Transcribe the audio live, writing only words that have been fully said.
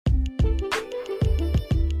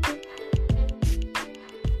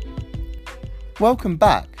Welcome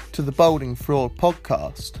back to the Bowling Fraud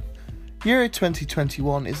podcast. Euro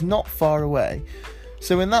 2021 is not far away,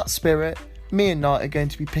 so in that spirit, me and Knight are going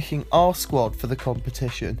to be picking our squad for the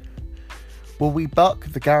competition. Will we buck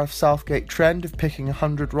the Gareth Southgate trend of picking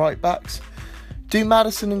 100 right-backs? Do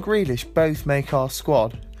Maddison and Grealish both make our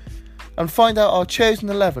squad? And find out our chosen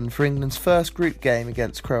 11 for England's first group game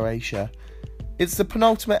against Croatia. It's the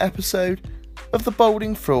penultimate episode of the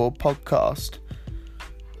Bowling Fraud podcast.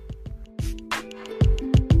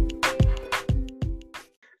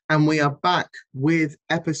 And we are back with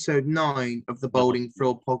episode 9 of the Bowling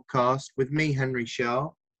Fraud podcast with me, Henry Shah.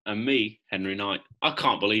 And me, Henry Knight. I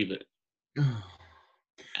can't believe it.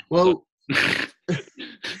 Well,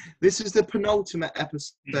 this is the penultimate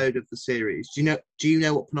episode of the series. Do you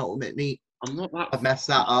know what penultimate means? I'm not that. I've messed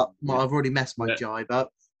that up. I've already messed my jibe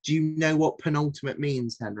up. Do you know what penultimate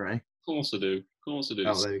means, Henry? Of course I do. Oh,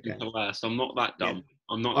 there you go. I'm not that dumb. Yeah.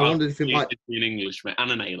 I'm not. I wondered if it might be in English, mate,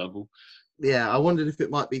 and an A level. Yeah, I wondered if it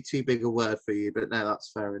might be too big a word for you, but no, that's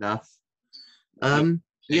fair enough.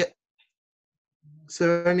 Yeah.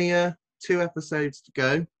 So only 2 episodes to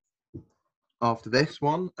go after this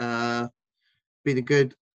one. Been a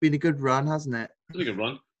good run, hasn't it? It's been a good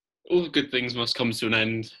run. All the good things must come to an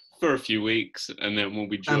end for a few weeks, and then we'll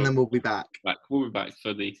be back. We'll be back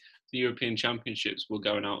for the European Championships. We're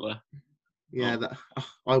going out there. Yeah,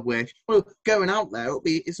 I wish. Well, going out there,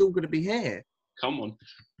 it's all going to be here. Come on.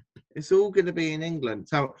 It's all going to be in England.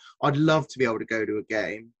 So I'd love to be able to go to a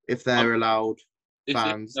game if they're allowed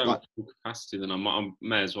fans. If there's no capacity, then I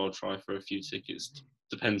may as well try for a few tickets.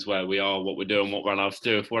 Depends where we are, what we're doing, what we're allowed to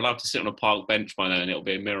do. If we're allowed to sit on a park bench by then, it'll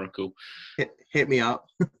be a miracle. Hit me up.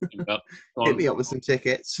 Hit me up with some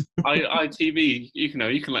tickets. ITV, you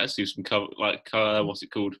can let us do some what's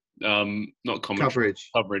it called? Not commentary.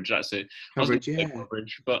 Coverage. That's it. Coverage, yeah.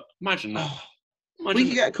 Coverage, but imagine that. We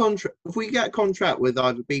could get a contract. If we get a contract with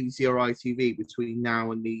either BBC or ITV between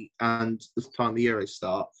now and the time the Euros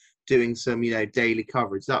start, doing some daily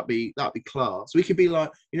coverage, that'd be class. We could be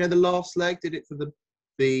like the last leg did it for the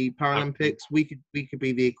Paralympics. We could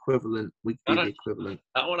be the equivalent.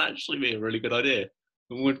 That would actually be a really good idea.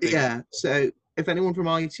 It would be. Yeah. So if anyone from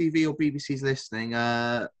ITV or BBC is listening,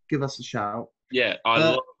 give us a shout. Yeah, I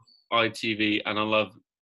love ITV and I love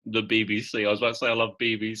the BBC. I was about to say I love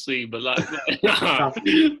BBC, but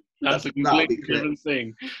that's a completely different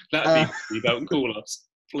thing. That BBC, don't call us,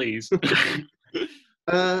 please.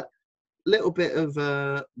 Little bit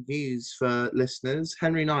of news for listeners.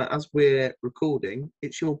 Henry Knight, as we're recording,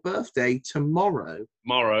 it's your birthday tomorrow.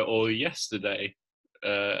 Tomorrow or yesterday,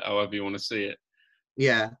 however you want to see it.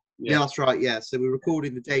 Yeah, that's right. Yeah, so we're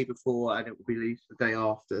recording the day before and it will be released the day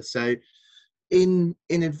after. So in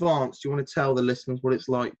advance, do you want to tell the listeners what it's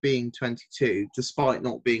like being 22, despite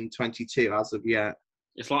not being 22 as of yet?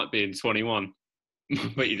 It's like being 21,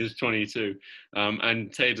 but you're just 22.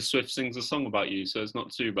 And Taylor Swift sings a song about you, so it's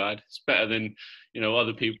not too bad. It's better than,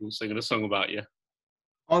 other people singing a song about you.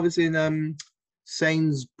 I was in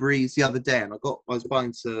Sainsbury's the other day, and I was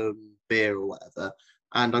buying some beer or whatever,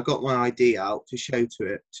 and I got my ID out to show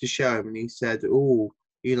him, and he said, "Oh,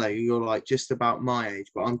 you're like just about my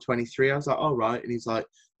age, but I'm 23. I was like, all right. And he's like,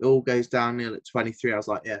 it all goes downhill at 23. I was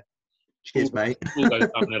like, yeah, cheers, mate. It all goes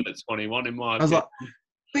downhill at 21 in my opinion. I was like,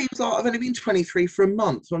 he was like, I've only been 23 for a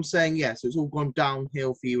month. So I'm saying, yeah, so it's all gone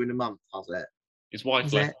downhill for you in a month, has it? His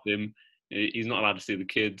wife left him. He's not allowed to see the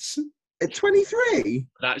kids. At 23?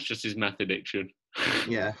 That's just his meth addiction.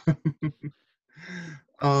 Yeah.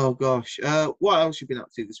 Oh, gosh. What else have you been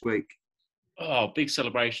up to this week? Oh, big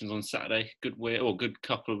celebrations on Saturday. Good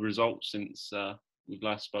couple of results since we've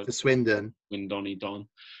last spoken. For Swindon. Win Donny Don.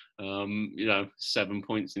 7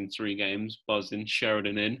 points in 3 games. Buzzing.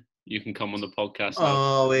 Sheridan in. You can come on the podcast.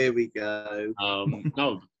 Oh, here we go.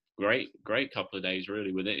 No, great couple of days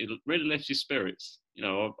really with it. It really lifts your spirits.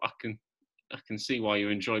 I can see why you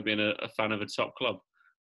enjoy being a fan of a top club.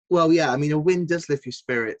 Well, yeah, I mean, a win does lift your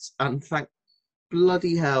spirits, and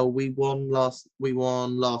bloody hell, we won last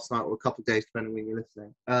night, or a couple of days, depending when you're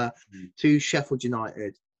listening, to Sheffield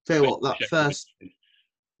United. Tell you what, that first...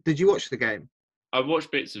 Did you watch the game? I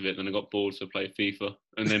watched bits of it, then I got bored, so I played FIFA.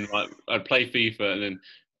 And then I'd play FIFA and then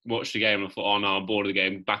watch the game, and I thought, oh no, I'm bored of the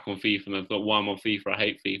game, back on FIFA. And I thought, why I'm on FIFA, I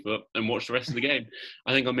hate FIFA, and watch the rest of the game.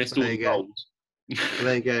 I think I missed all the goals.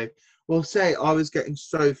 There you go. Well, I was getting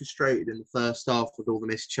so frustrated in the first half with all the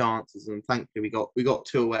missed chances, and thankfully we got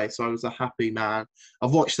 2 away, so I was a happy man.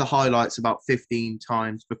 I've watched the highlights about 15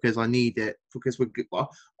 times because I need it, because we're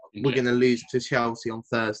going to lose to Chelsea on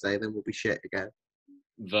Thursday, then we'll be shit again.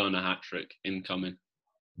 Werner hat-trick incoming.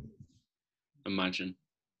 Imagine.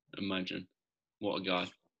 What a guy.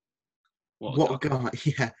 What a guy,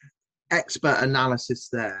 yeah. expert analysis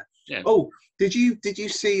there. Yeah. Oh, did you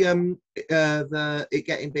see it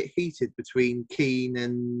getting a bit heated between Keane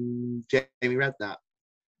and Jamie Redknapp?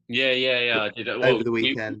 Yeah. I did. Well, Over the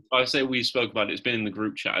weekend. I say we spoke about it. It's been in the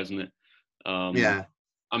group chat, hasn't it? Yeah.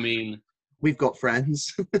 I mean, we've got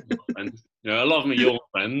friends. friends. You know, a lot of them are your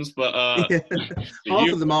friends, but Yeah.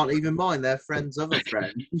 Half of them aren't even mine. They're friends of a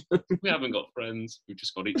friend. We haven't got friends. We've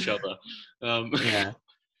just got each other. Yeah.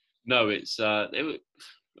 No, it's I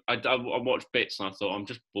watched bits and I thought I'm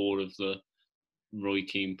just bored of the Roy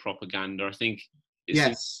Keane propaganda. I think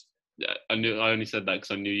Yes. I only said that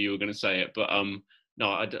because I knew you were going to say it, but no,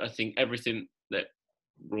 I think everything that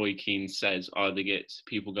Roy Keane says either gets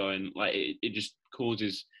people going, like it just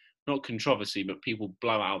causes not controversy, but people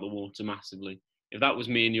blow out the water massively. If that was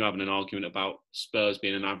me and you having an argument about Spurs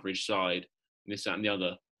being an average side, this, that, and the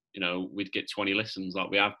other, you know, we'd get 20 listens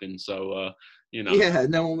like we have been. So, you know. Yeah,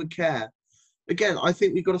 no one would care. Again, I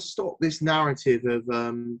think we've got to stop this narrative of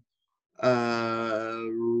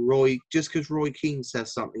Roy, just because Roy Keane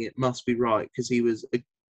says something, it must be right because he was a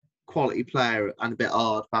quality player and a bit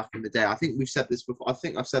hard back in the day. I think we've said this before. I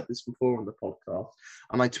think I've said this before on the podcast,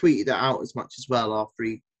 and I tweeted it out as much as well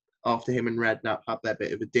after him and Redknapp had their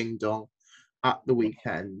bit of a ding dong at the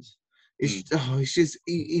weekend. It's just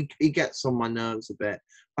he gets on my nerves a bit.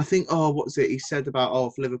 I think, what was it he said about,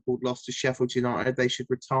 if Liverpool lost to Sheffield United, they should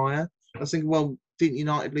retire. I was thinking, well, didn't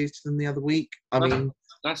United lose to them the other week? I mean,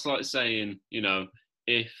 that's like saying, you know,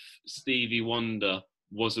 if Stevie Wonder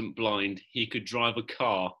wasn't blind, he could drive a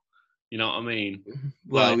car. You know what I mean?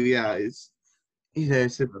 Well, yeah, it's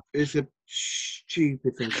it's a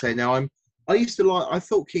stupid thing to say. Now I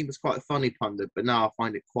thought Keane was quite a funny pundit, but now I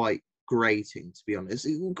find it quite grating, to be honest.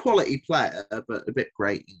 Quality player, but a bit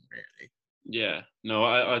grating, really. Yeah, no,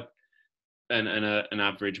 I an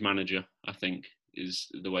average manager, I think, is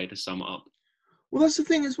the way to sum it up. Well, that's the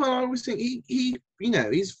thing as well. I always think he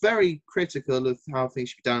he's very critical of how things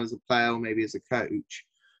should be done as a player or maybe as a coach.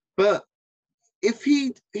 But if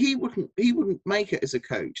he wouldn't make it as a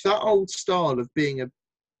coach. That old style of being a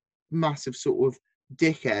massive sort of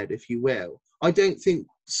dickhead, if you will, I don't think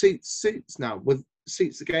suits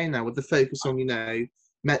the game now with the focus on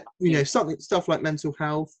stuff like mental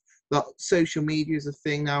health. Like social media is a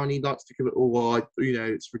thing now, and he likes to give it all.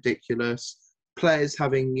 It's ridiculous. Players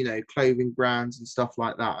having clothing brands and stuff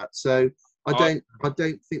like that. So I don't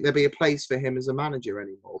think there'd be a place for him as a manager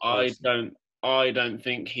anymore. Personally. I don't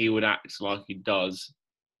think he would act like he does.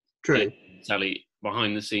 True. Telly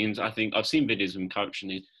behind the scenes. I think I've seen videos of him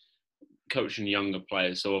coaching younger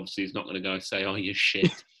players. So obviously he's not going to go and say, "Oh, you're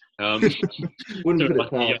shit." Wouldn't put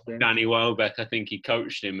it past him. Danny Welbeck, I think he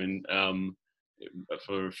coached him and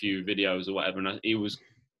for a few videos or whatever, and he was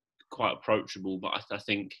quite approachable. But I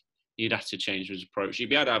think he'd have to change his approach. He'd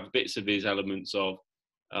be able to have bits of his elements of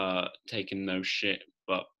taking no shit,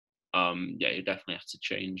 but he'd definitely have to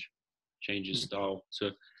change his style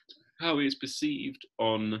to how he is perceived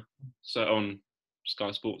on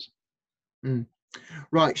Sky Sports.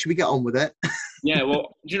 Right, should we get on with it? Yeah,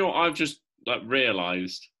 well, do you know what I've just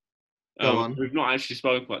realised? We've not actually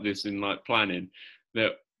spoken about this in planning.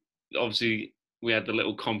 That obviously we had the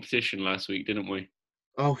little competition last week, didn't we?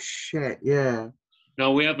 Oh shit! Yeah.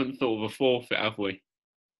 No, we haven't thought of a forfeit, have we?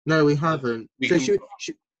 No, we haven't. Should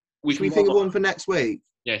we think of one for next week?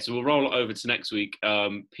 Yeah, so we'll roll it over to next week.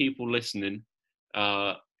 People listening,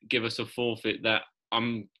 give us a forfeit that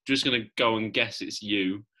I'm just going to go and guess it's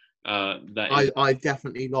you. I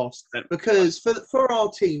definitely lost because for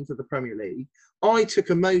our team for the Premier League, I took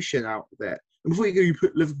emotion out of it. And before you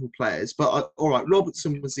put Liverpool players, but all right,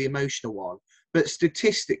 Robertson was the emotional one. But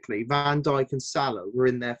statistically, Van Dijk and Salah were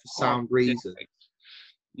in there for sound reason.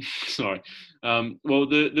 Sorry. Well,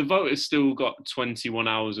 the vote has still got 21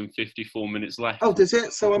 hours and 54 minutes left. Oh, does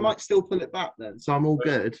it? So I might still pull it back then. So I'm all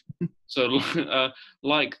good. So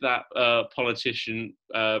like that politician,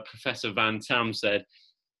 Professor Van Tam said,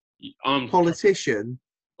 I'm politician?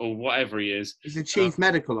 Or whatever he is. He's a chief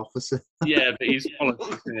medical officer. Yeah, but he's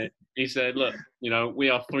politics in it. He said, look, we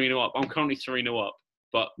are 3-0 up. I'm currently 3-0 up.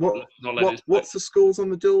 But what's the scores on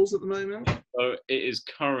the duels at the moment? So it is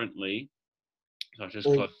currently...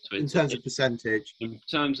 in terms of percentage? In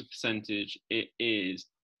terms of percentage, it is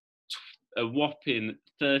a whopping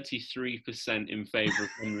 33% in favour of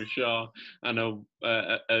Henry Shah and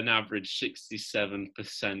an average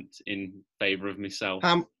 67% in favour of myself.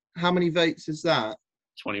 How many votes is that?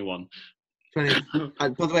 21. 20. By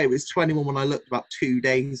the way, it was 21 when I looked about 2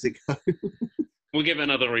 days ago. We'll give it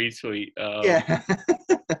another retweet. Yeah.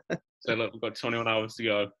 So look, we've got 21 hours to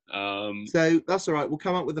go. So that's all right. We'll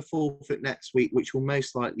come up with a forfeit next week, which will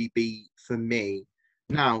most likely be for me.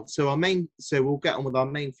 Now, so we'll get on with our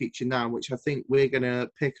main feature now, which I think we're going to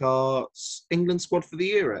pick our England squad for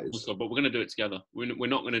the Euros. But we're going to do it together. We're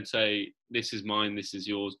not going to say, this is mine, this is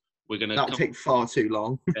yours. We're going to... That'll take far too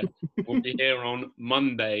long. Yeah. We'll be here on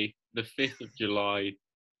Monday, the 5th of July,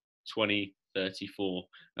 2034.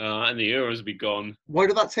 And the Euros will be gone. Why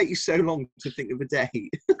did that take you so long to think of a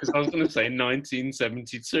date? Because I was going to say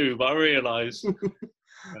 1972, but I realised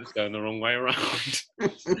that's going the wrong way around.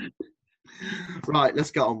 Right, let's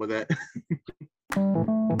get on with it.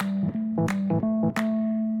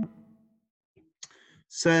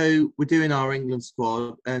 So we're doing our England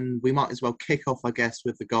squad, and we might as well kick off, I guess,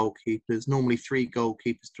 with the goalkeepers. Normally 3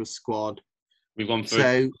 goalkeepers to a squad. We've gone for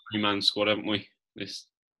a 3-man squad, haven't we?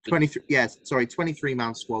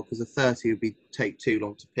 23-man squad, because a 30 would take too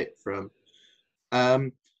long to pick from.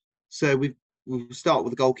 So we'll start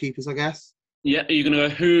with the goalkeepers, I guess. Yeah, are you going to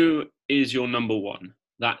go, who is your number 1?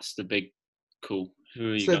 That's the big call.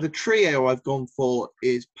 Who are you the trio I've gone for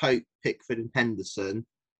is Pope, Pickford and Henderson.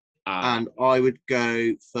 And I would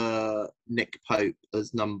go for Nick Pope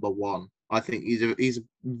as number 1. I think he's a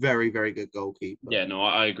very, very good goalkeeper. Yeah, no,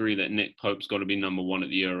 I agree that Nick Pope's got to be number 1 at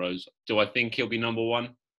the Euros. Do I think he'll be number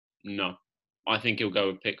 1? No. I think he'll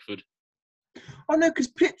go with Pickford. Oh no, because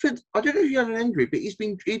Pickford, I don't know if he had an injury, but he's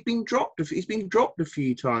been dropped. He's been dropped a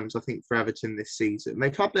few times, I think, for Everton this season.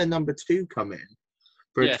 They've had their number 2 come in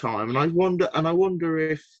for a time, and I wonder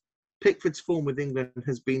if Pickford's form with England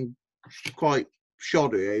has been quite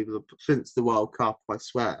shoddy since the World Cup, I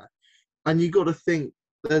swear. And you got to think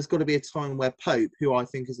there's got to be a time where Pope, who I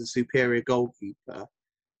think is a superior goalkeeper,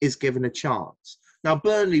 is given a chance. Now,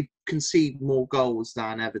 Burnley concede more goals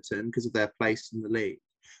than Everton because of their place in the league.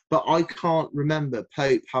 But I can't remember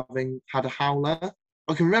Pope having had a howler.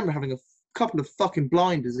 I can remember having a couple of fucking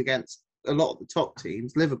blinders against a lot of the top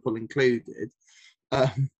teams, Liverpool included,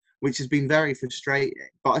 which has been very frustrating.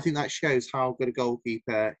 But I think that shows how good a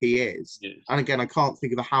goalkeeper he is. Yes. And again, I can't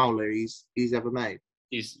think of a howler he's ever made.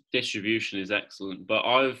 His distribution is excellent, but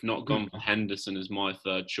I've not gone for Henderson as my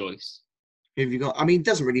third choice. Who have you got? I mean, it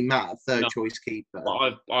doesn't really matter, third choice keeper.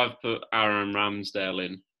 But I've put Aaron Ramsdale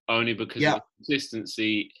in. Only because of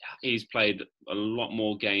consistency. He's played a lot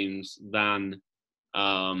more games than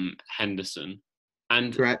Henderson.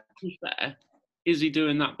 And correct. To be fair, is he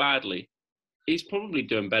doing that badly? He's probably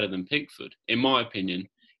doing better than Pickford, in my opinion.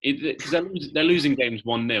 Because they're losing games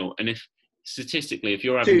 1-0. And if statistically, if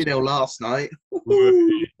you're having 2-0 last night.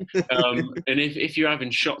 And if you're having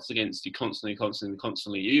shots against you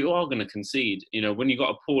constantly, you are going to concede. You know, when you've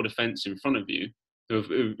got a poor defence in front of you,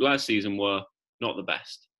 who last season were not the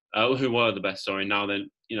best. Who were the best, sorry, now they're,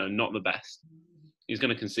 not the best. He's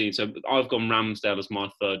going to concede. So I've gone Ramsdale as my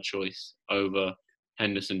third choice over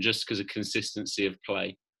Henderson, just because of consistency of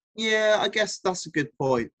play. Yeah, I guess that's a good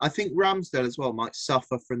point. I think Ramsdale as well might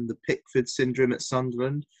suffer from the Pickford syndrome at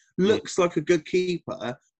Sunderland. Looks like a good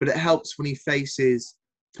keeper, but it helps when he faces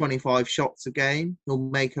 25 shots a game. He'll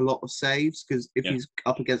make a lot of saves, because if he's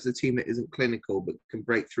up against a team that isn't clinical but can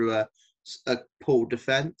break through a poor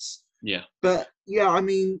defence. Yeah. But, yeah, I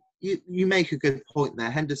mean, you make a good point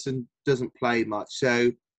there. Henderson doesn't play much.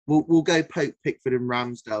 So we'll go Pope, Pickford and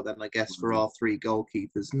Ramsdale then, I guess, for our 3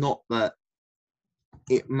 goalkeepers. Not that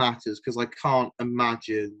it matters, because I can't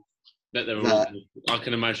imagine I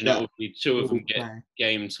can imagine it will be 2 of them get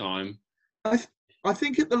game time. I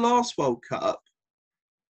think at the last World Cup,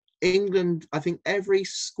 England, I think every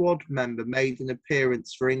squad member made an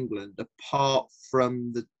appearance for England apart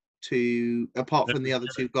from the other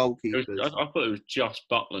 2 goalkeepers. I thought it was just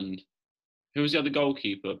Butland. Who was the other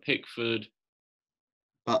goalkeeper? Pickford.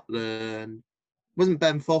 Butland. Wasn't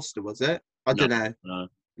Ben Foster, was it? I don't know.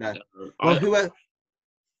 No. Well,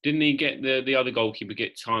 didn't he get the other goalkeeper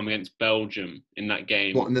get time against Belgium in that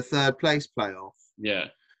game? What, in the third place playoff? Yeah.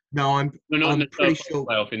 No, I'm pretty sure.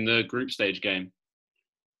 Playoff, in the group stage game.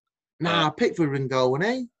 Nah, Pickford in goal,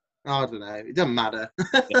 wasn't he? I don't know. It doesn't matter.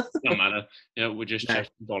 It doesn't matter. We're just checking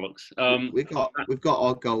bollocks. We've got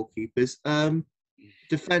our goalkeepers.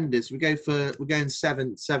 Defenders. We're going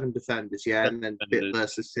seven defenders, and then a bit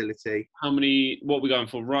versatility. How many? What are we going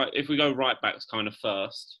for? Right. If we go right backs, kind of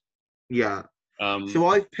first. Yeah. So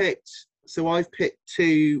I've picked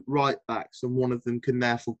 2 right backs, and one of them can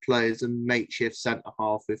therefore play as a makeshift centre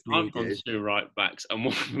half if needed. I've gone 2 right backs, and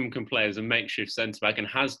one of them can play as a makeshift centre back and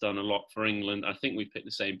has done a lot for England. I think we've picked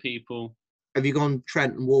the same people. Have you gone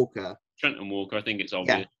Trent and Walker? Trent and Walker, I think it's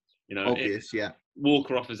obvious. Yeah. Obvious, yeah.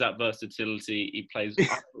 Walker offers that versatility. He plays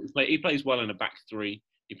well in a back 3.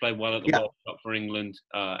 He played well at the World Cup for England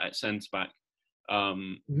at centre back.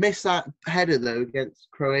 Missed that header though against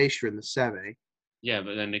Croatia in the semi. Yeah,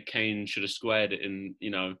 but then Kane should have squared it, and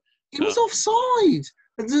He was offside.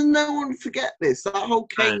 And does no one forget this? That whole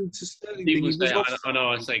Kane to Sterling thing, People he was say, offside. I know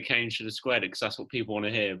I say Kane should have squared it because that's what people want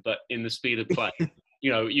to hear, but in the speed of play,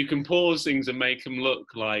 you can pause things and make him look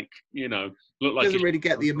like, look like... It doesn't really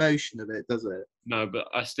get the emotion of it, does it? No, but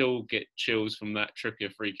I still get chills from that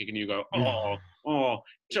Trippier free kick and you go, I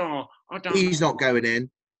don't He's know. not going in.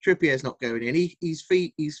 Trippier's not going in. He's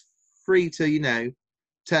free to,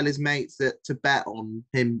 tell his mates that to bet on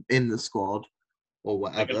him in the squad or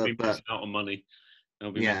whatever. They'll be But missing out on money.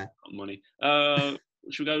 They'll be missing out on money.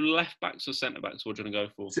 Should we go left backs or centre backs? What do you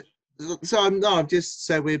want to go for?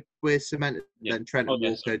 So we're cemented then. Trent and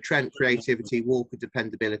Walker. Yes. Trent creativity, Walker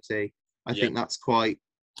dependability. I think that's quite.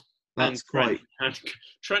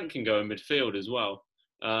 Trent can go in midfield as well.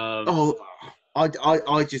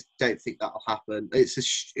 I just don't think that'll happen. It's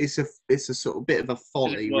a sort of bit of a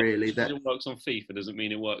folly, really. That it works on FIFA doesn't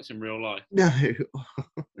mean it works in real life. No, it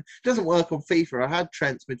doesn't work on FIFA. I had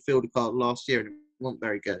Trent's midfielder card last year and it wasn't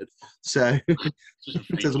very good, so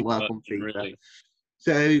it doesn't work on FIFA. Really.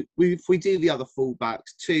 So if we do the other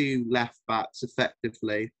fullbacks, 2 left backs,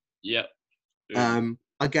 effectively. Yep.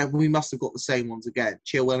 Again, we must have got the same ones again.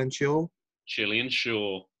 Chilwell and Shaw.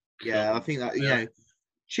 Yeah, I think that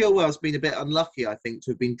Chilwell's been a bit unlucky, I think,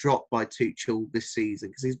 to have been dropped by Tuchel this season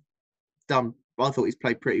because I thought he's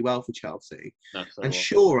played pretty well for Chelsea. And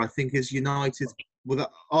Shaw, I think, is United,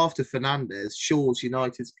 after Fernandes, Shaw's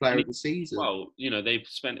United's player of the season. Well, they've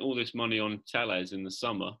spent all this money on Telles in the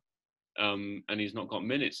summer, and he's not got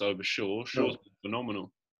minutes over Shaw. Shaw's been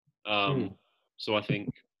phenomenal. So I think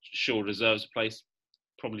Shaw deserves a place,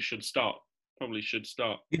 probably should start.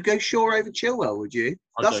 You'd go Shaw over Chilwell, would you?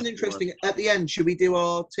 That's an interesting. At the end, should we do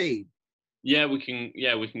our team? Yeah, we can.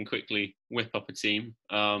 Yeah, we can quickly whip up a team.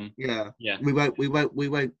 Yeah. We won't. We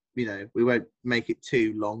won't make it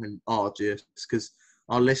too long and arduous because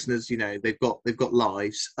our listeners, they've got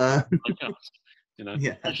lives. Yeah.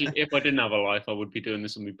 Actually, if I didn't have a life, I would be doing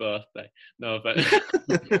this on my birthday. No, but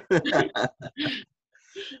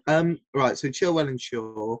right. So Chilwell and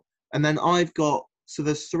Shaw, and then I've got. So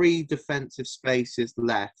there's 3 defensive spaces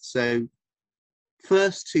left. So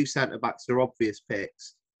first 2 centre-backs are obvious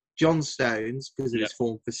picks. John Stones, because of his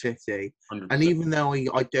form for City. 100%. And even though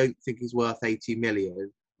I don't think he's worth 80 million,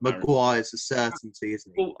 Maguire's a certainty,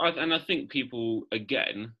 isn't he? Well, I think people,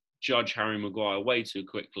 again, judge Harry Maguire way too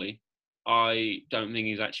quickly. I don't think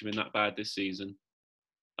he's actually been that bad this season.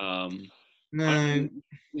 No. He's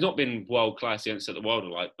not been world-class. He hasn't set the world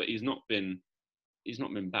alight, but he's not been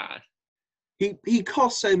bad. He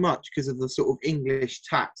costs so much because of the sort of English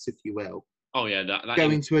tax, if you will. Oh yeah, that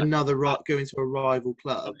going to a rival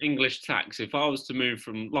club. English tax. If I was to move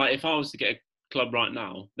if I was to get a club right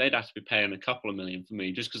now, they'd have to be paying a couple of million for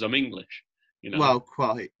me just because I'm English. Well,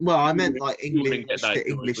 quite. Well, I meant like English to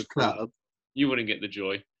English club. You wouldn't get the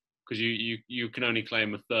joy because you can only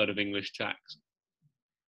claim a third of English tax.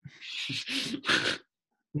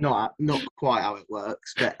 Not quite how it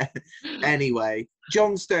works, but anyway,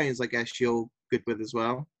 John Stones, I guess you're good with as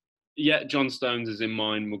well. Yeah, John Stones is in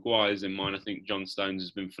mine. Maguire's in mine. I think John Stones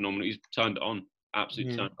has been phenomenal. He's turned it on,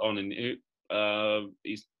 absolutely turned it on, and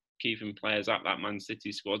he's keeping players at that Man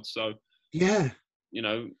City squad. So yeah,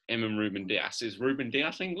 him and Ruben Dias. Is Ruben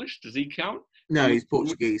Dias English? Does he count? No, he's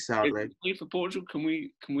Portuguese. Sadly, for Portugal, can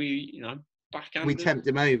we backhand? We tempt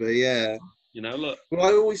him over, yeah. Look. Well,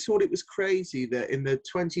 I always thought it was crazy that in the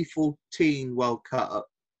 2014 World Cup,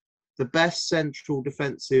 the best central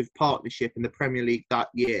defensive partnership in the Premier League that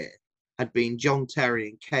year had been John Terry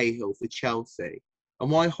and Cahill for Chelsea.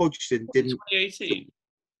 And why Hodgson didn't... 2018?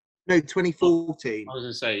 No, 2014. I was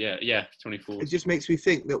going to say, yeah, 2014. It just makes me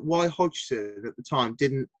think that why Hodgson at the time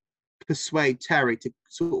didn't persuade Terry to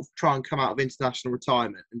sort of try and come out of international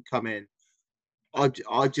retirement and come in. I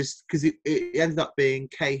just because it ended up being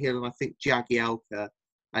Cahill and I think Jagielka,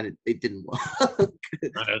 and it didn't work.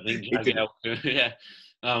 I don't think Jagielka. Yeah,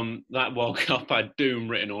 that World Cup had doom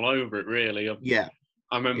written all over it. Really. Yeah.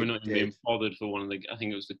 I remember not even being bothered for one of I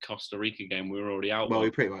think it was the Costa Rica game. We were already out. Well, we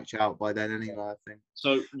were pretty much out by then anyway, I think.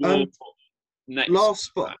 So next last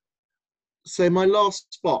spot. So my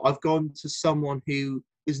last spot, I've gone to someone who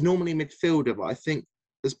is normally midfielder, but I think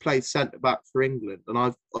has played centre back for England, and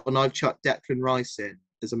I've chucked Declan Rice in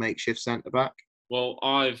as a makeshift centre back. Well,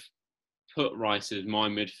 I've put Rice as my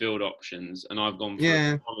midfield options, and I've gone for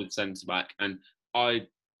a solid centre back, and I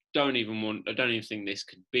don't even think this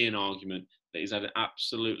could be an argument that he's had an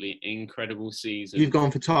absolutely incredible season. You've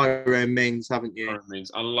gone for Tyrone Mings, haven't you? Tyrone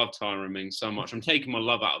Mings. I love Tyrone Mings so much. I'm taking my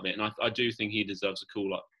love out of it, and I do think he deserves a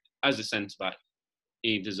call up as a centre back.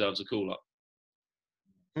 He deserves a call up.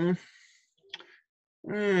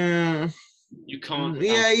 You can't.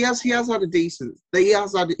 Yeah, he has had a decent. He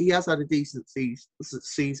has had a decent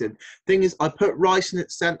season. Thing is, I put Rice in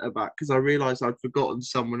at centre back because I realised I'd forgotten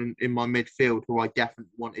someone in my midfield who I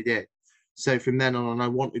definitely wanted in. So from then on, I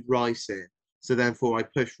wanted Rice in. So therefore, I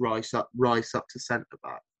pushed Rice up to centre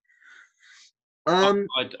back.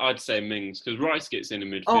 I'd say Mings because Rice gets in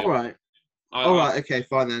midfield. All right. All right, okay,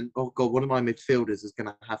 fine then. Oh god, one of my midfielders is going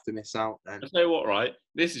to have to miss out then. I tell you what, right?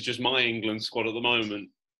 This is just my England squad at the moment.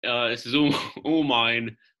 This is all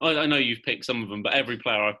mine. I know you've picked some of them, but every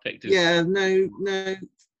player I've picked is. Yeah, no,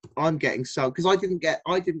 I'm getting so because I didn't get.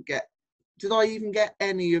 Did I even get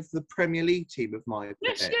any of the Premier League team of my pick?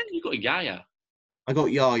 Yes, yeah, you got Yaya. I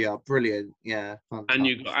got Yaya, brilliant, yeah.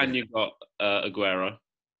 Fantastic. And you got Aguero,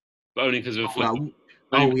 but only because of a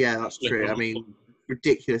yeah, that's true. I mean,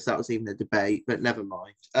 ridiculous that was even a debate, but never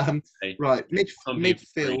mind. Right,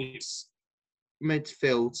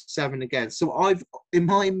 midfield 7 again. So I've in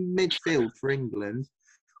my midfield for England,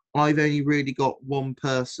 I've only really got one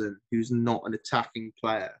person who's not an attacking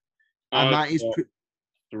player, and that is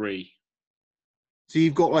 3. So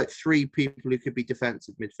you've got like 3 people who could be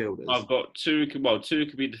defensive midfielders. I've got 2. Well, 2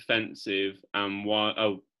 could be defensive, and 1.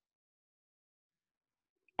 Oh,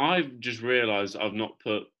 I've just realised I've not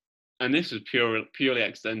put, and this is purely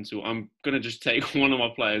accidental. I'm gonna just take one of my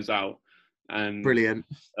players out. And brilliant.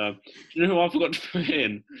 Do you know who I forgot to put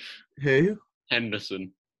in? Who?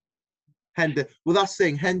 Henderson. Well, that's the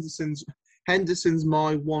thing. Henderson's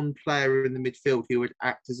my one player in the midfield who would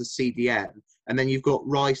act as a CDM, and then you've got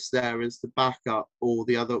Rice there as the backup or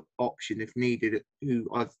the other option if needed, who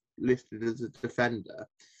I've listed as a defender.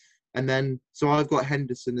 And then so I've got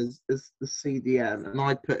Henderson as the CDM, and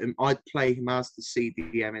I'd play him as the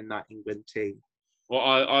CDM in that England team. Well,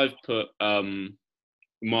 I've put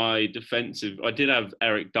my defensive. I did have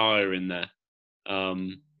Eric Dyer in there.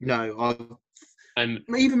 And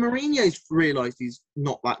even Mourinho's realised he's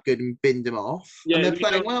not that good and binned him off. Yeah, and they're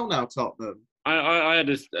playing well now, Tottenham. I had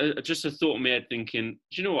just a thought in my head thinking,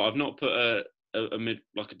 do you know what? I've not put a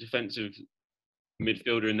defensive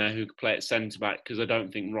midfielder in there who could play at centre back because I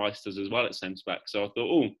don't think Rice does as well at centre back. So I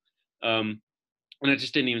thought, and I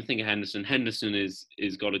just didn't even think of Henderson. Henderson is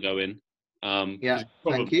got to go in. Thank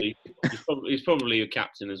you. He's probably a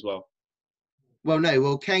captain as well.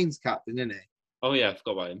 Well, Kane's captain, isn't he? Oh yeah, I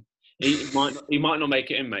forgot about him. He might not make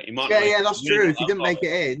it in, mate. He might. Yeah, that's true. If he didn't make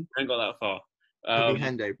it in, I ain't got that far.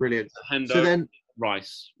 Hendo, brilliant. So then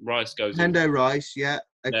Rice goes in. Hendo, Rice, yeah.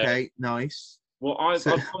 Okay, nice. Well, I've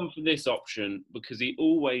gone for this option because he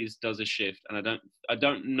always does a shift, and I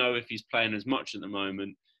don't know if he's playing as much at the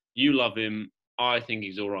moment. You love him. I think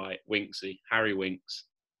he's all right. Winksy, Harry Winks.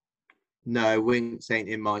 No, Winks ain't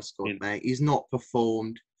in my squad, mate. He's not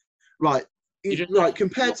performed. Right.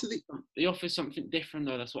 Compared to he offers something different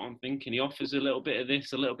though. That's what I'm thinking. He offers a little bit of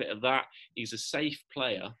this, a little bit of that. He's a safe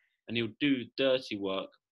player, and he'll do dirty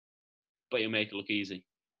work, but he'll make it look easy.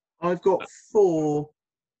 I've got 4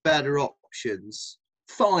 better options,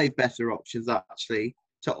 5 better options actually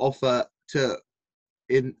to offer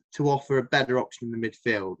a better option in the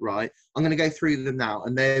midfield. Right, I'm going to go through them now,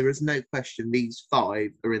 and there is no question these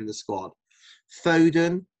 5 are in the squad: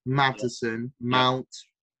 Foden, Maddison, Mount,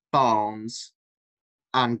 Barnes,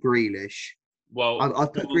 and Grealish. Well, I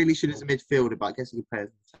put Grealish in as a midfielder, but I guess he could play as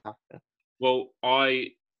an attacker. Well,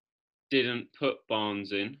 I didn't put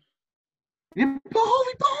Barnes in. You didn't put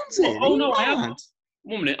Harvey Barnes in? Oh no, I have.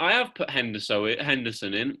 1 minute, I have put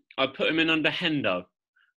Henderson in. I put him in under Hendo.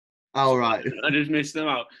 Oh, right. I just missed them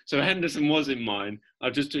out. So Henderson was in mine. I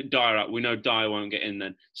just took Dyer out. We know Dyer won't get in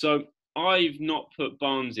then. So I've not put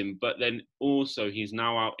Barnes in, but then also he's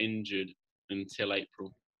now out injured until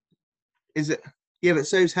April. Is it? Yeah, but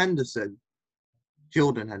so's Henderson.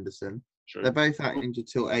 Jordan Henderson. True. They're both out injured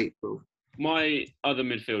till April. My other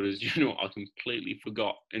midfielders, you know what, I completely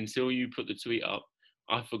forgot. Until you put the tweet up,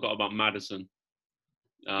 I forgot about Maddison.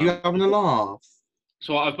 You having a laugh?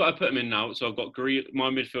 So I put him in now. So I've got my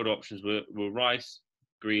midfield options were Rice,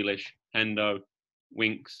 Grealish, Hendo,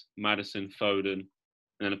 Winks, Maddison, Foden, and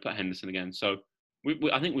then I put Henderson again. So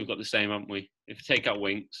I think we've got the same, haven't we? If you take out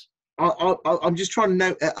Winks. I'm just trying to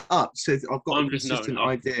note it up so I've got a consistent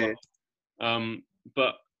idea.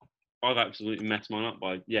 But I've absolutely messed mine up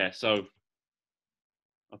so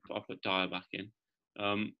I put Dyer back in.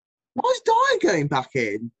 Why is Dyer going back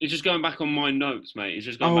in? He's just going back on my notes, mate. He's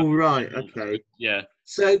just going back. Oh, right, okay. Yeah.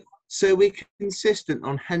 So we're consistent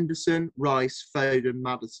on Henderson, Rice, Foden,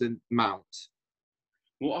 Maddison, Mount.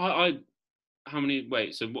 Well, how many?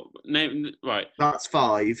 Wait, so what? Name right. That's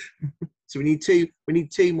 5. So we need 2. We need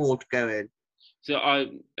 2 more to go in. So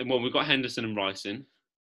we've got Henderson and Rice in.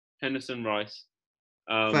 Henderson, Rice.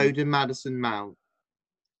 Foden, Maddison, Mount.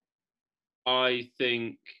 I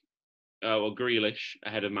think, Grealish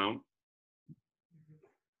ahead of Mount.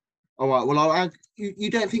 All right. Well, I'll add. You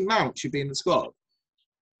don't think Mount should be in the squad?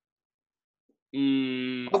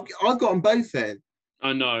 I've got them both in.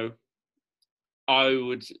 I know. I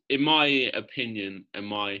would, in my opinion, and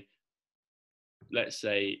my, let's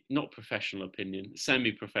say, not professional opinion,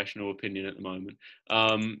 semi-professional opinion at the moment,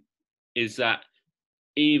 is that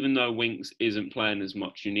even though Winks isn't playing as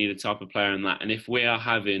much, you need a type of player in that. And if we are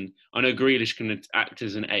having, I know Grealish can act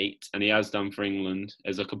as an 8, and he has done for England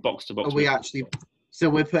as like a box-to-box. Are we actually? So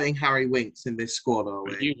we're putting Harry Winks in this squad, are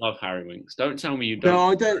we? You love Harry Winks. Don't tell me you don't.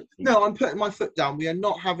 No, I don't. No, I'm putting my foot down. We are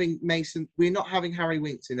not having Mason. We're not having Harry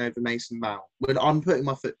Winks in over Mason Mount. I'm putting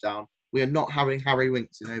my foot down. We are not having Harry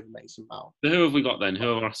Winks in over Mason Mount. So who have we got then?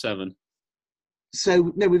 Who are our 7?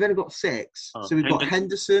 So no, we've only got 6. So we've got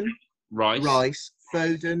Henderson, Rice,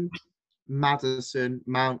 Foden, Maddison,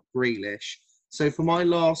 Mount, Grealish. So for my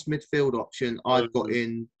last midfield option, I've got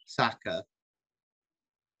in Saka.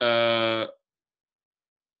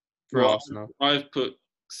 For Arsenal. I've put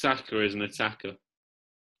Saka as an attacker.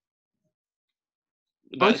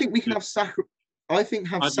 I think we can have Saka. I think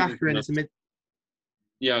Saka in as a mid.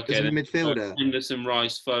 Yeah, okay. As a midfielder. Henderson,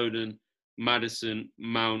 Rice, Foden, Maddison,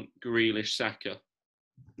 Mount, Grealish, Saka.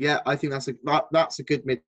 Yeah, I think that's a good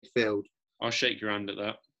midfield. I'll shake your hand at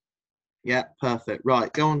that. Yeah, perfect.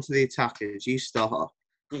 Right, go on to the attackers. You start.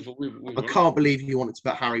 I can't believe you wanted to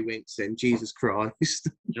put Harry Winks in. Jesus Christ.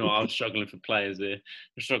 You know, I was struggling for players here.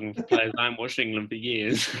 I'm struggling for players. I haven't watched England for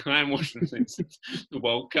years. I haven't watched them since the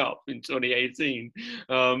World Cup in 2018.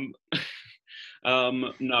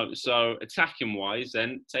 No, so attacking-wise,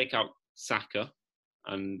 then take out Saka,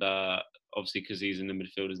 and obviously because he's in the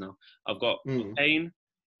midfielders now. I've got Kane,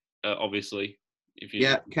 obviously. If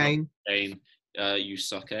you Kane. Kane, you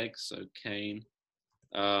suck eggs. So Kane.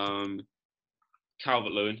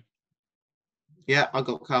 Calvert-Lewin. Yeah, I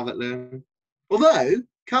got Calvert-Lewin. Although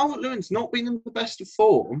Calvert-Lewin's not been in the best of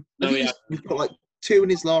form. No, he's got like 2 in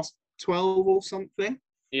his last 12 or something.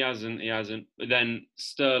 He hasn't. But then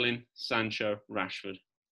Sterling, Sancho, Rashford.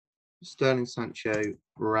 Sterling, Sancho,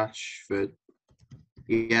 Rashford.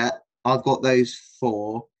 Yeah, I've got those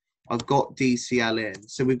 4. I've got DCL in.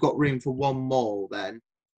 So we've got room for one more then.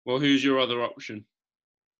 Well, who's your other option?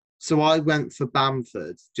 So I went for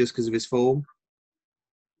Bamford just because of his form.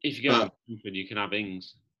 If you go Bamford, you can have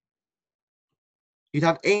Ings. You'd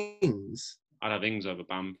have Ings? I'd have Ings over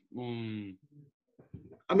Bam.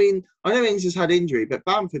 I mean, I know Ings has had injury, but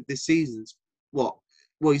Bamford this season's what?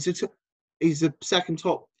 Well, he's the second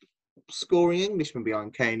top scoring Englishman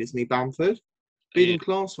behind Kane, isn't he, Bamford? Beating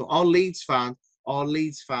class. Our Leeds fans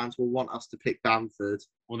will want us to pick Bamford.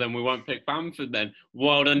 Well, then we won't pick Bamford then.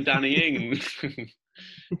 Well done, Danny Ings. Do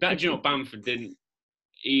you know what, Bamford didn't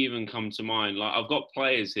even come to mind. Like, I've got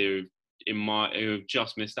players here who have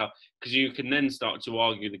just missed out, because you can then start to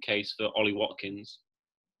argue the case for Ollie Watkins.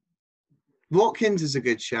 Watkins is a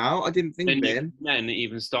good shout. I didn't think of him. Then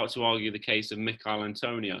even start to argue the case of Mikel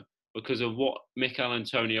Antonio because of what Mikel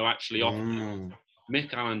Antonio actually offers.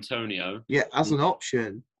 Mikel Antonio, yeah, as an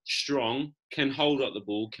option, strong, can hold up the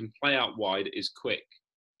ball, can play out wide, is quick.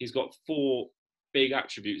 He's got 4 big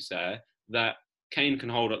attributes there that Kane can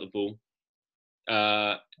hold up the ball.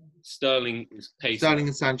 Sterling is pacey. Sterling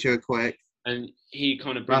and Sancho are quick. And he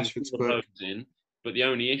kind of brings loads in. But the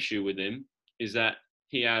only issue with him is that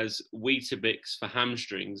he has Weetabix for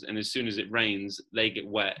hamstrings, and as soon as it rains, they get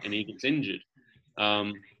wet and he gets injured.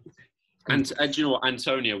 And do you know what?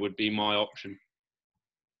 Antonio would be my option.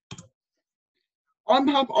 I'm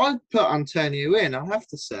happy. I'd put Antonio in, I have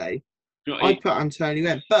to say. You know, I'd put Antonio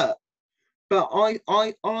in. But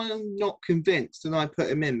I'm not convinced, and I put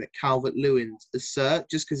him in, that Calvert-Lewin's a cert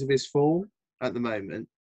just because of his form at the moment.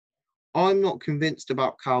 I'm not convinced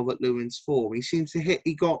about Calvert-Lewin's form. He seems to hit.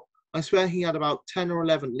 I swear he had about 10 or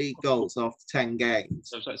 11 league goals after 10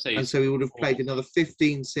 games. And so he would have played another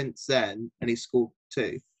 15 since then, and he scored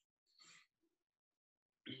 2.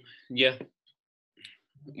 Yeah.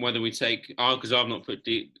 Whether we take, because I've not put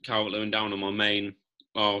Calvert-Lewin down on my main,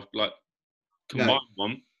 combined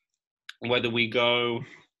one. Whether we go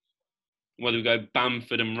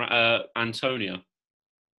Bamford and Antonio.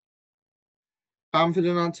 Bamford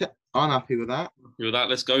and Antonio. I'm happy with that. With that,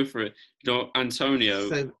 let's go for it. You know, Antonio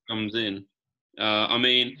comes in. I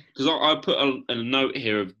mean, because I put a note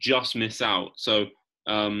here of just miss out. So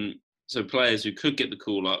players who could get the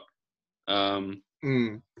call up.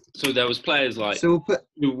 So there was players like who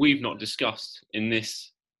we've not discussed in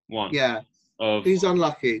this one. Yeah. Who's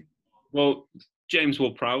unlucky? Well, James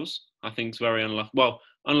Ward-Prowse, I think, is very unlucky. Well,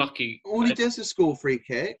 unlucky. All he does is score free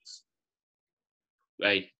kicks.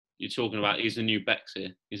 Hey, you're talking about, he's a new Bex here.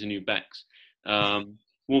 He's a new Bex.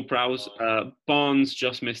 Ward-Prowse, Barnes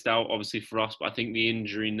just missed out, obviously for us, but I think the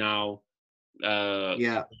injury now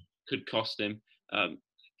Yeah. could cost him.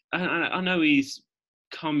 I know he's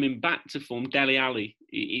coming back to form. Dele Alli,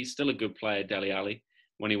 he's still a good player, Dele Alli,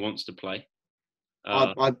 when he wants to play.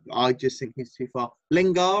 I just think he's too far.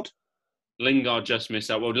 Lingard just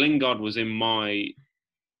missed out. Well, Lingard was in my...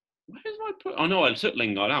 Where did I put... Oh, no, I took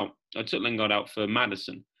Lingard out. I took Lingard out for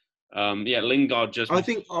Maddison. Lingard just... I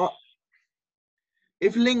think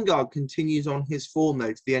if Lingard continues on his form,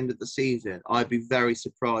 though, to the end of the season, I'd be very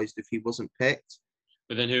surprised if he wasn't picked.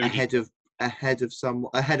 But then who ahead of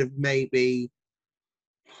maybe,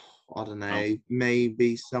 I don't know,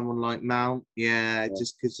 maybe someone like Mount. Yeah,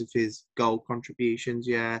 just because of his goal contributions.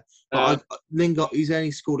 Yeah, but Lingard, he's only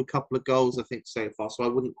scored a couple of goals, I think, so far. So I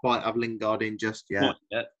wouldn't quite have Lingard in just yet. Not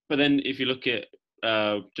yet. But then if you look at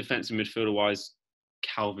defensive midfielder wise,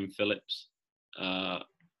 Calvin Phillips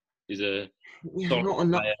is a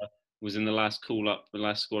player. Was in the last call up, the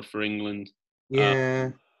last squad for England. Yeah.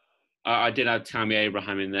 I did have Tammy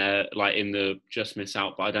Abraham in there, like in the just miss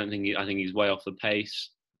out, but I think he's way off the pace.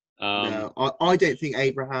 No, I don't think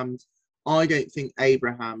Abraham's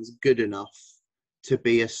good enough to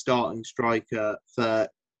be a starting striker for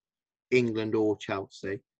England or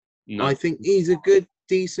Chelsea. No. I think he's a good,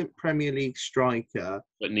 decent Premier League striker,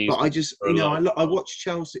 but I just, I watch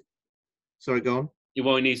Chelsea. Sorry, go on.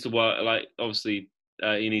 Well, he needs to work. Like, obviously,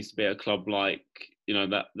 he needs to be at a club like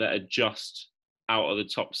that are just out of the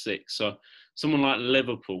top six. So someone like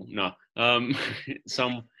Liverpool, no.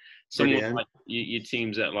 Someone like your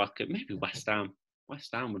teams at like maybe West Ham. West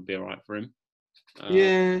Ham would be all right for him.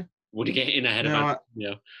 Would he get in ahead of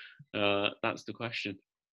him? That's the question.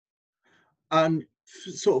 And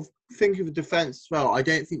sort of thinking of defence as well, I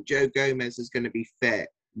don't think Joe Gomez is going to be fit.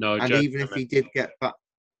 No, and even if he did get back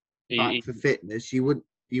for fitness, you wouldn't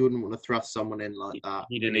want to thrust someone in like that.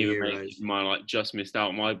 He didn't even make my just missed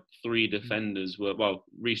out. My three defenders were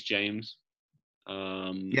Reece James.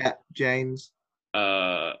 James.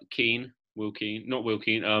 Keane, Will Keane, not Will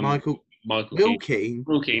Keane. Will Keane.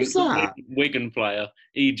 Who's that? Wigan player.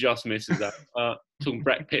 He just misses out. Talking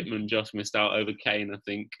Brett Pittman just missed out over Kane, I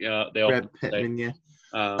think. Brett Pittman, yeah.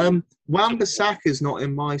 Wan-Bissaka's not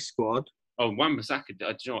in my squad. Oh, Wan-Bissaka.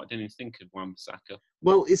 I didn't even think of Wan-Bissaka.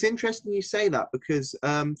 Well, it's interesting you say that because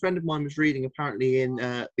a friend of mine was reading apparently in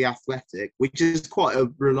The Athletic, which is quite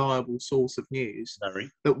a reliable source of news,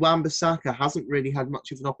 that Wan-Bissaka hasn't really had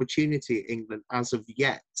much of an opportunity at England as of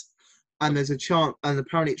yet. And there's a chance, and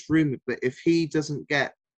apparently it's rumoured that if he doesn't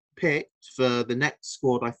get picked for the next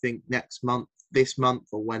squad, I think this month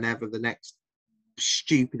or whenever the next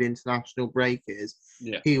stupid international break is,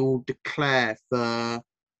 he will declare for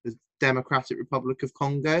the Democratic Republic of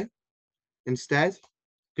Congo instead,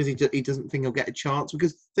 because he doesn't think he'll get a chance.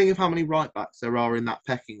 Because think of how many right backs there are in that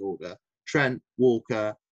pecking order: Trent,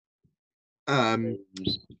 Walker,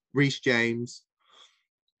 Reece James.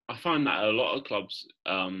 I find that a lot of clubs,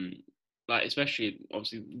 like especially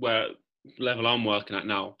obviously where level I'm working at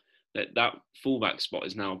now, that fullback spot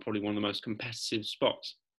is now probably one of the most competitive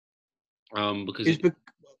spots. Because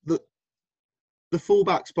the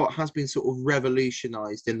fullback spot has been sort of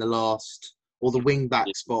revolutionised in the last, or the wing-back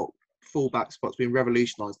spot, fullback spot's been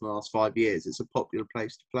revolutionised in the last 5 years. It's a popular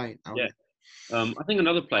place to play now. Yeah. I think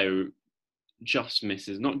another player who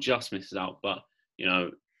not just misses out, but,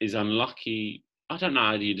 is unlucky. I don't know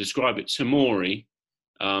how you describe it. Tomori,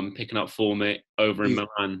 picking up form over in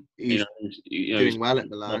Milan. He's doing well at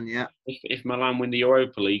Milan, yeah. If Milan win the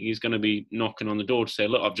Europa League, he's going to be knocking on the door to say,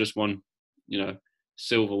 look, I've just won,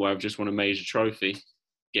 silverware. I've just won a major trophy.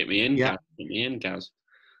 Get me in, Gaz. Get me in, Gaz.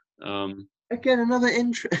 Again, another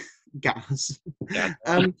Gaz.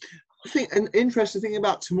 I think an interesting thing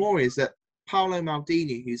about Tomori is that Paolo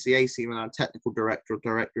Maldini, who's the AC Milan technical director or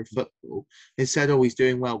director of football, has said, he's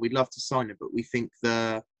doing well. We'd love to sign him, but we think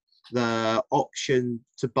the option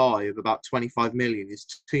to buy of about 25 million is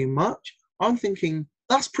too much. I'm thinking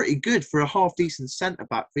that's pretty good for a half-decent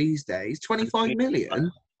centre-back these days. 25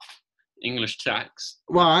 million? English tax.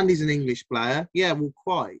 Well, and he's an English player. Yeah, well,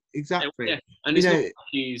 quite. Exactly. Yeah. And it's not,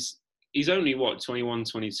 he's only, 21,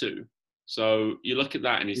 22. So you look at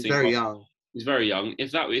that and he's very young. He's very young.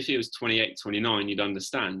 If he was 28, 29, you'd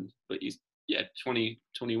understand. But he's, 20,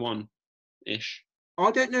 21-ish.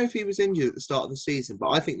 I don't know if he was injured at the start of the season, but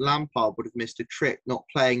I think Lampard would have missed a trick not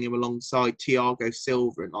playing him alongside Thiago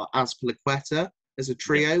Silva and Azpilicueta as a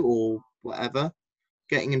trio or whatever.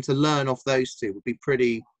 Getting him to learn off those two would be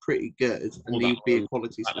pretty good, and he'd be a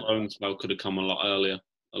quality. That loan spell could have come a lot earlier.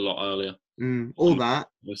 All that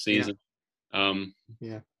the season. Then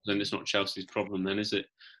it's not Chelsea's problem, then, is it?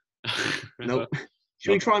 Nope.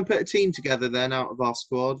 Should we try and put a team together then out of our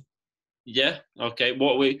squad? Yeah. Okay.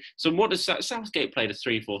 What does Southgate played a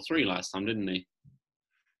 3-4-3 last time, didn't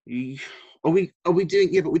he? Are we doing?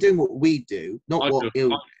 Yeah, but we're doing what we do, not what he'll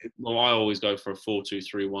do. Well, I always go for a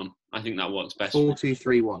 4-2-3-1. I think that works best.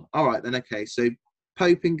 4-2-3-1. All right then. Okay, so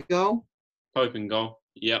Pope in goal. Pope in goal.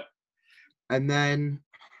 Yep. And then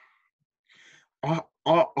I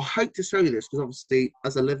hope to show you this because obviously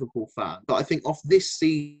as a Liverpool fan, but I think off this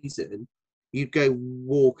season you'd go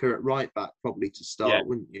Walker at right back probably to start,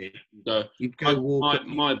 wouldn't you? So you'd go Walker.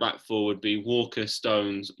 My back four would be Walker,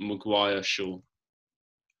 Stones, Maguire, Shaw.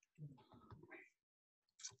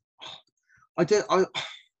 I'd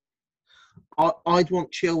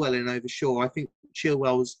want Chilwell in over Shaw. I think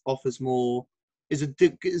Chilwell offers more, is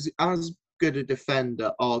as good a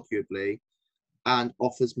defender, arguably, and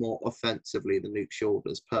offers more offensively than Luke Shaw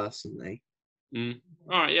does, personally. All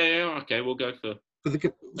right, yeah, okay, we'll go for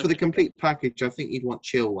the complete package. I think you'd want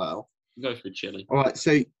Chilwell. Go for Chilly. All right,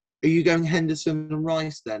 so are you going Henderson and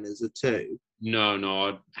Rice then as a two?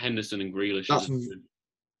 No, Henderson and Grealish.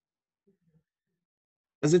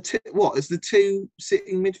 As the two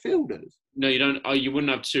sitting midfielders? No, you don't. You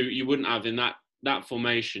wouldn't have two. You wouldn't have in that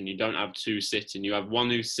formation. You don't have two sitting. You have one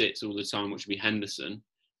who sits all the time, which would be Henderson,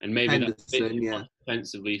 and maybe that's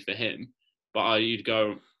defensively for him. But I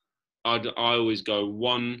always go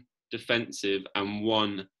one defensive and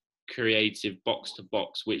one creative box to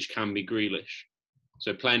box, which can be Grealish.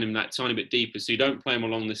 So playing him that tiny bit deeper. So you don't play him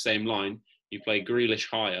along the same line. You play Grealish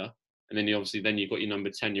higher, and then you've got your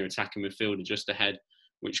number 10, your attacking midfielder just ahead,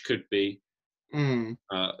 which could be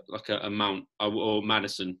like a Mount or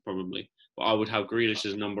Maddison probably. But I would have Grealish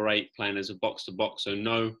as number 8 playing as a box to box. So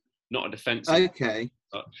no, not a defensive. Okay.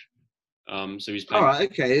 Touch. So he's playing. All right.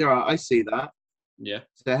 Okay. All right. I see that. Yeah.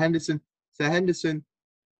 So Henderson,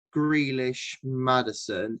 Grealish,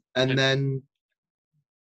 Maddison, and then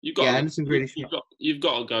Henderson, Grealish. You've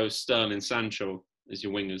got to go Sterling, Sancho as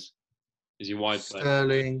your wingers, as your wide player.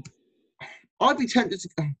 Sterling. I'd be tempted to.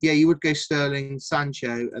 Yeah, you would go Sterling,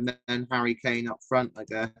 Sancho, and then Harry Kane up front, I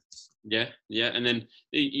guess. Yeah, and then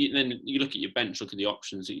you look at your bench. Look at the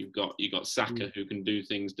options that you've got. You've got Saka who can do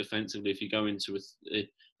things defensively. If you go into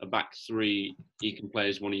a back three, he can play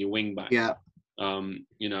as one of your wing backs. Yeah.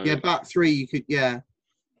 Yeah, back three. You could. Yeah.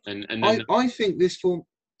 And then I think this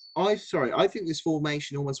I think this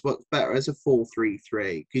formation almost works better as a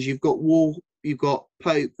 4-3-3 because you've got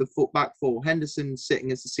Pope, the back four, Henderson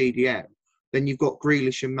sitting as the CDM. Then you've got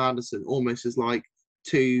Grealish and Maddison almost as like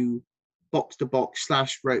two box-to-box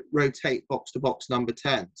 / rotate box-to-box number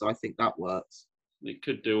 10s. So I think that works. It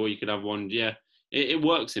could do, or you could have one. Yeah, it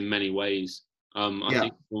works in many ways. I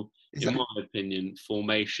think, in my opinion,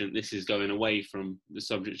 formation, this is going away from the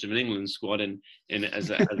subject of an England squad and as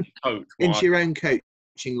a coach. Into your own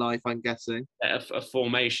coaching life, I'm guessing. A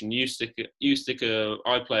formation, I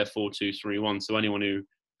play a 4-2-3-1, so anyone who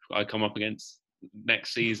I come up against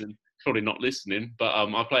next season, probably not listening, but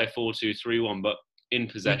I play a 4-2-3-1, but in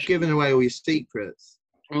possession. You've given away all your secrets.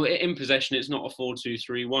 Well, in possession, it's not a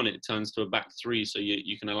 4-2-3-1. It turns to a back three, so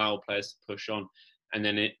you can allow players to push on. And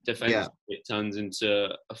then it turns into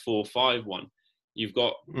a 4-5-1. You've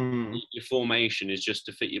got your formation is just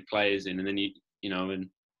to fit your players in, and then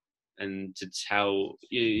and to tell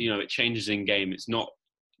it changes in game. It's not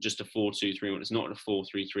just a 4-2-3-1. It's not a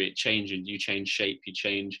 4-3-3. It changes. You change shape. You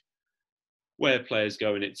change where players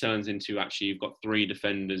go, and it turns into actually you've got 3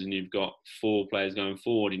 defenders and you've got 4 players going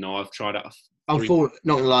forward. I've tried out. Not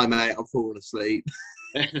gonna lie, mate. I'm falling asleep.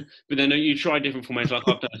 But then you try different formations. Like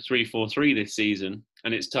I've done a 3-4-3 this season,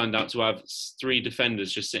 and it's turned out to have 3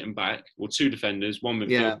 defenders just sitting back, or 2 defenders, 1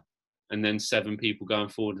 midfield, and then 7 people going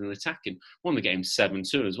forward and attacking. Won the game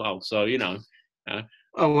 7-2 as well. So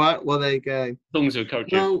all right. Well, there you go. As long as you're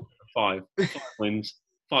coaching 5 wins,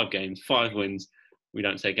 5 games, 5 wins. We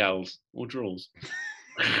don't take L's or draws.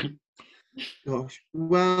 Gosh.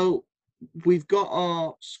 Well, we've got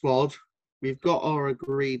our squad. We've got our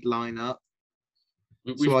agreed lineup.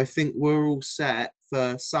 So I think we're all set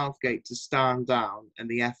for Southgate to stand down and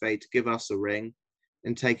the FA to give us a ring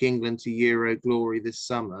and take England to Euro glory this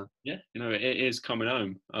summer. Yeah, it is coming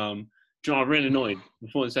home. I'm really annoyed.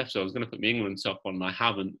 Before this episode, I was going to put my England top on, and I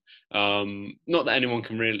haven't. Not that anyone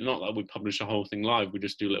can not that we publish the whole thing live. We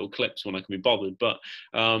just do little clips when I can be bothered. But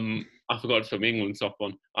I forgot to put my England top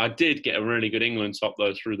on. I did get a really good England top,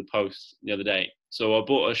 though, through the post the other day. So I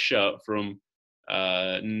bought a shirt from...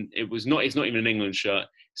 it's not even an England shirt.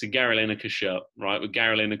 It's a Gary Lineker shirt, right? With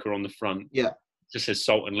Gary Lineker on the front. Yeah. It just says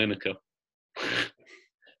Salt and Lineker.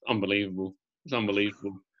 Unbelievable. It's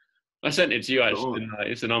unbelievable. I sent it to you, actually, didn't I?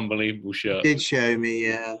 It's an unbelievable shirt. You did show me,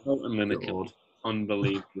 yeah. Salt and Lineker.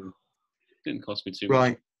 Unbelievable. Didn't cost me too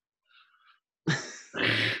Right. much.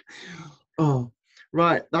 Oh,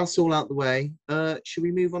 right. That's all out the way. Should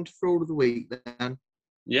we move on to fraud of the week then?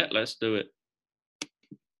 Yeah, let's do it.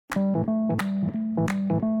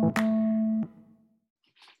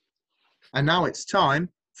 And now it's time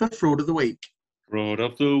for fraud of the week. Fraud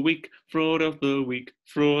of the week, fraud of the week,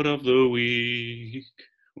 fraud of the week.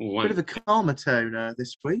 Bit of a calmer tone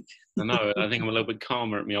this week. I know. I think I'm a little bit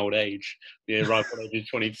calmer at my old age. The ripe old age of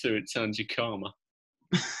 22, it turns you calmer.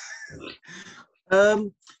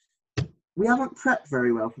 We haven't prepped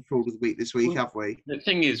very well for fraud of the week this week, have we? The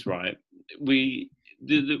thing is, right? It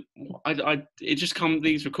just come.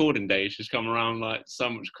 These recording days just come around like so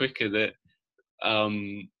much quicker that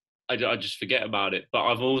I just forget about it. But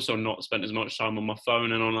I've also not spent as much time on my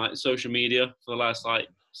phone and on like social media for the last like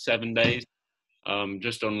 7 days.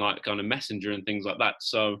 Just on like kind of Messenger and things like that.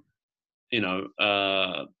 So,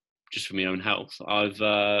 just for my own health, I've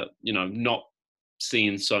not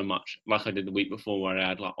seen so much like I did the week before, where I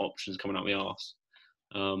had like options coming out my arse.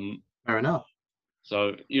 Fair enough.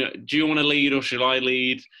 So, do you want to lead or should I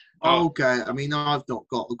lead? Okay. I mean, I've not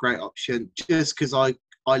got a great option just because I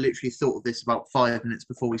literally thought of this about 5 minutes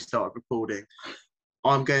before we started recording.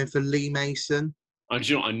 I'm going for Lee Mason. I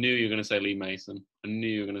knew you were going to say Lee Mason.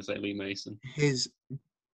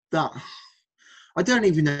 I I don't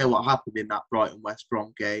even know what happened in that Brighton West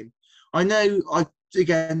Brom game. I know,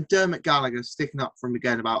 Dermot Gallagher sticking up from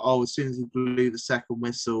again about, as soon as he blew the second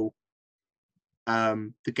whistle,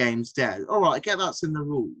 the game's dead. All right, I get that's in the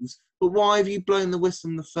rules, but why have you blown the whistle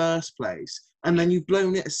in the first place? And then you've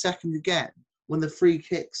blown it a second again when the free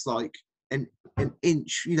kick's like an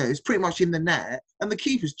inch, it's pretty much in the net, and the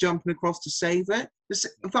keeper's jumping across to save it.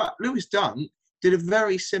 In fact, Lewis Dunk did a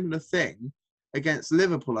very similar thing against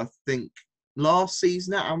Liverpool, I think, last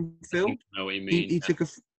season at Anfield. I know what you mean. He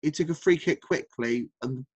took a free kick quickly,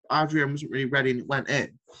 and Adrian wasn't really ready, and it went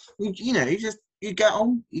in. You get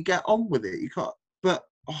on with it. You can't. But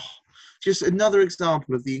just another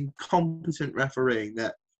example of the incompetent refereeing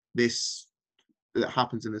that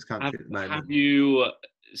happens in this country at the moment. Have you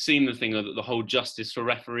seen the thing, the whole justice for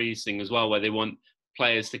referees thing as well, where they want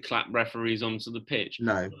players to clap referees onto the pitch?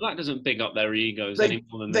 No. That doesn't big up their egos any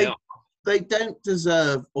more than they are. They don't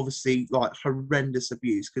deserve, obviously, like horrendous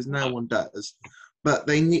abuse, because no one does. But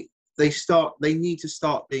they need to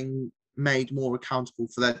start being made more accountable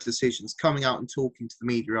for their decisions, coming out and talking to the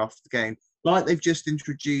media after the game, like they've just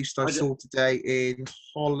introduced. I saw today in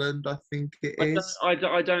Holland, I think it is. I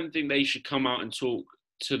don't think they should come out and talk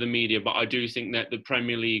to the media, but I do think that the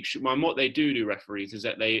Premier League should. And what they do, referees, is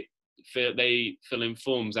that they fill in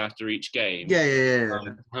forms after each game. Yeah.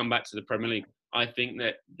 Come back to the Premier League. I think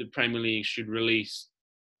that the Premier League should release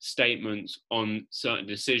statements on certain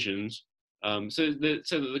decisions, so that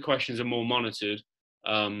the questions are more monitored,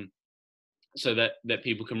 so that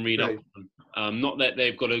people can read up on them. Not that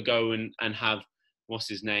they've got to go and have, what's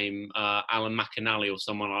his name, Alan McInally or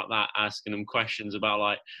someone like that, asking them questions about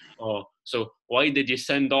like, so why did you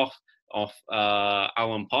send off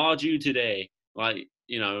Alan Pardew today? Like,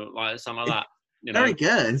 like something like that. Very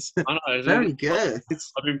good. I know, very good.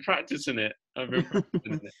 I've been practicing it.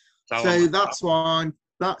 So that's why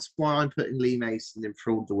I'm putting Lee Mason in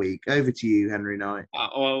fraud of the week. Over to you, Henry Knight.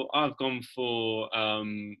 Well, I've gone for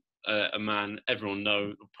a man everyone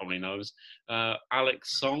probably knows,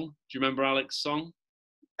 Alex Song. Do you remember Alex Song?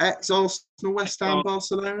 Ex-Arsenal, West Ham,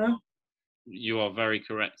 Barcelona. You are very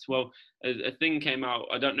correct. Well, a thing came out.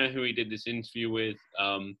 I don't know who he did this interview with.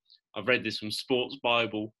 I've read this from Sports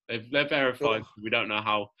Bible. They're verified. We don't know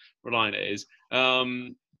how reliant it is.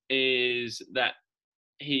 Is that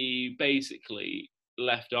he basically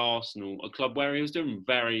left Arsenal, a club where he was doing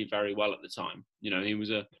very, very well at the time. He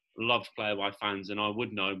was a loved player by fans, and I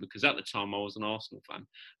would know because at the time I was an Arsenal fan.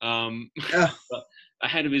 But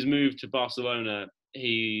ahead of his move to Barcelona,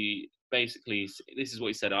 he basically, this is what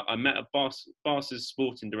he said: I met a Barca's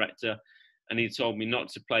sporting director, and he told me not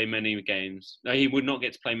to play many games. No, he would not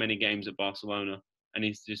get to play many games at Barcelona, and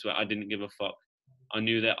he's just I didn't give a fuck. I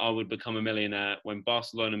knew that I would become a millionaire when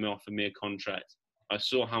Barcelona offered me a contract. I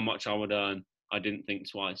saw how much I would earn. I didn't think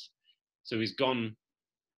twice. So he's gone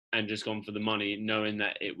and just gone for the money, knowing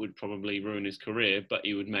that it would probably ruin his career, but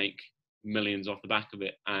he would make millions off the back of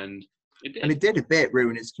it. And it did. And it did a bit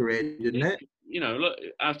ruin his career, didn't it? Look,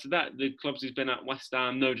 after that, the clubs he's been at, West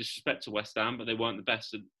Ham, no disrespect to West Ham, but they weren't the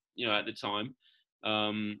best at the time.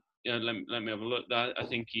 Let me have a look. I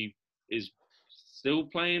think he is still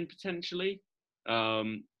playing potentially.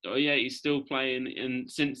 He's still playing. And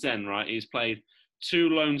since then, right, he's played 2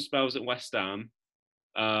 loan spells at West Ham.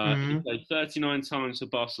 He played 39 times for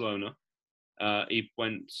Barcelona. He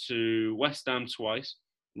went to West Ham twice.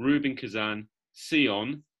 Rubin Kazan,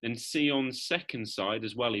 Sion, then Sion's second side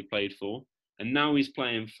as well he played for. And now he's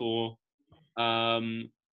playing for Arta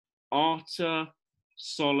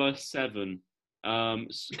Solar 7,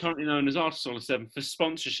 currently known as Arta Solar 7 for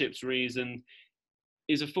sponsorships reason,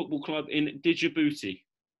 is a football club in Djibouti.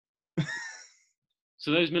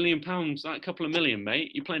 So those £1 million, that couple of million,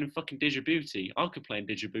 mate, you're playing in fucking Djibouti. I could play in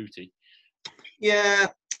Djibouti. Yeah.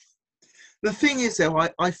 The thing is, though,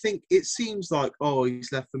 I think it seems like,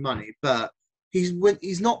 he's left for money, but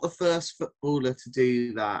he's not the first footballer to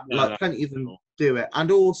do that. No, plenty of them do it. And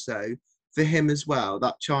also, for him as well,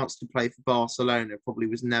 that chance to play for Barcelona probably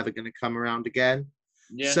was never going to come around again.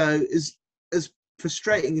 Yeah. So as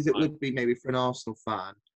frustrating as it would be maybe for an Arsenal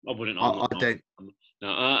fan, I wouldn't. I don't.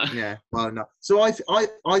 No. Yeah, well, no. So I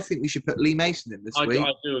think we should put Lee Mason in this week.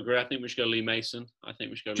 I do agree. I think we should go Lee Mason.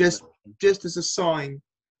 Just as a sign,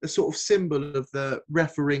 a sort of symbol of the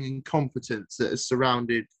refereeing incompetence that has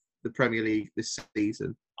surrounded the Premier League this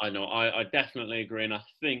season. I know. I definitely agree, and I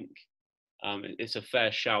think it's a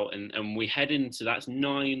fair shout. And we head into that's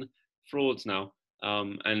 9 frauds now,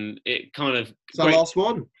 and it kind of. It's our last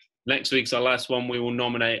one. Next week's our last one. We will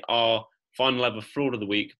nominate our final ever fraud of the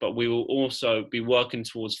week, but we will also be working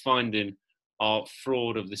towards finding our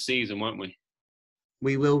fraud of the season, won't we?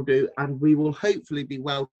 We will do, and we will hopefully be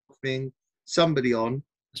welcoming somebody on,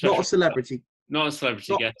 not a celebrity. Not a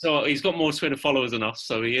celebrity guest. So he's got more Twitter followers than us,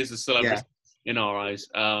 so he is a celebrity in our eyes.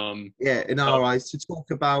 In our eyes, to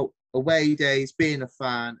talk about away days, being a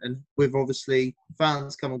fan, and with obviously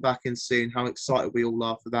fans coming back in soon, how excited we all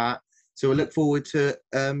are for that. So we look forward to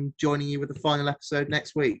joining you with the final episode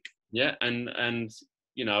next week. Yeah, and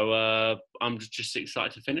you know, I'm just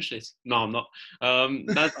excited to finish this. No, I'm not.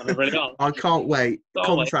 That's not really on. I can't wait.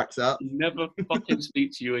 Contract's up. Never fucking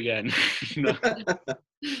speak to you again. No.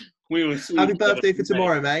 We will see. Happy birthday for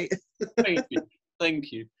tomorrow, mate. Thank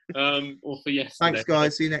you. Or for yesterday. Thanks,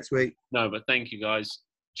 guys. See you next week. No, but thank you, guys.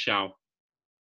 Ciao.